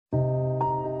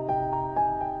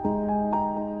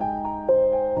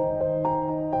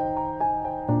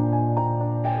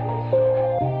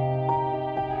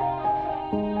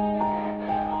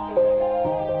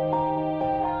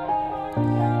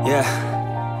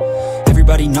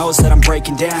Everybody knows that I'm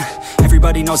breaking down.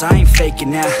 Everybody knows I ain't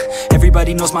faking now.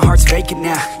 Everybody knows my heart's vacant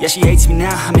now. Yeah, she hates me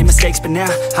now, I made mistakes but now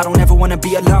I don't ever wanna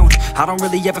be alone. I don't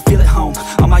really ever feel at home.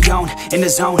 On my own, in the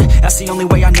zone, that's the only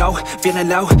way I know. Feeling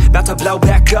low, about to blow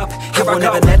back up. Here I won't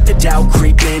ever let the doubt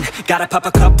creep in. Gotta pop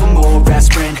a couple more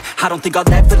aspirin. I don't think I'll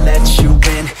ever let you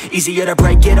in. Easier to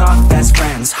break it off as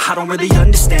friends. I don't really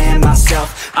understand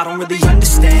myself. I don't really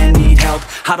understand, need help.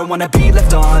 I don't wanna be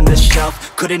left on the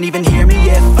shelf. Couldn't even hear me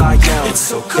if I yelled. It's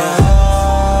so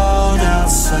cold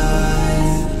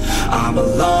outside, I'm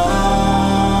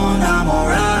alone, I'm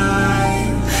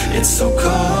alright. It's so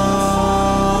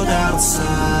cold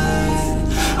outside,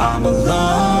 I'm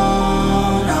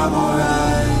alone, I'm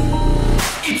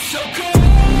alright. It's so cold.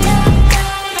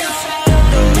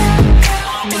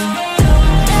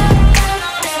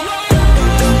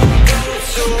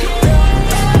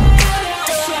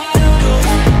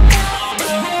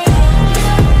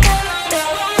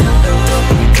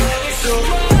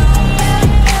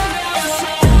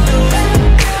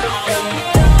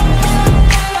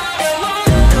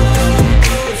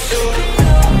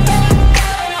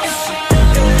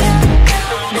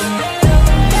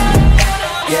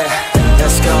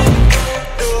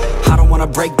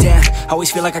 Break down,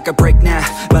 always feel like I could break now,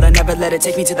 but I never let it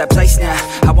take me to that place now.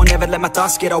 I won't ever let my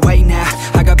thoughts get away now.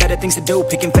 I got better things to do,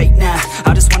 picking fate now.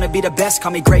 I just wanna be the best,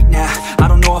 call me great now. I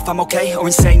don't know if I'm okay or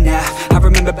insane now. I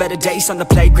remember better days on the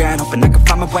playground, hoping I can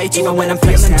find my way to even when I'm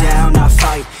feeling down, I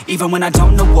fight. Even when I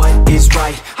don't know what is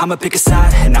right, I'ma pick a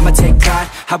side and I'ma take pride.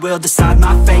 I will decide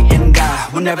my fate and I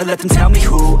will never let them tell me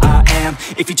who I am.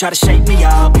 If you try to shape me,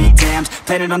 I'll be damned.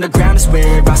 Planet on the ground is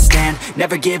where I stand.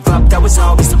 Never give up, that was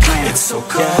always the plan. It's so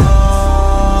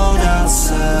cold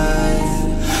outside,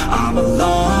 I'm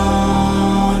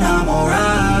alone, I'm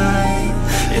alright.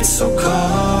 It's so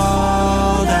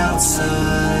cold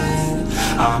outside,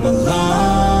 I'm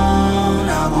alone.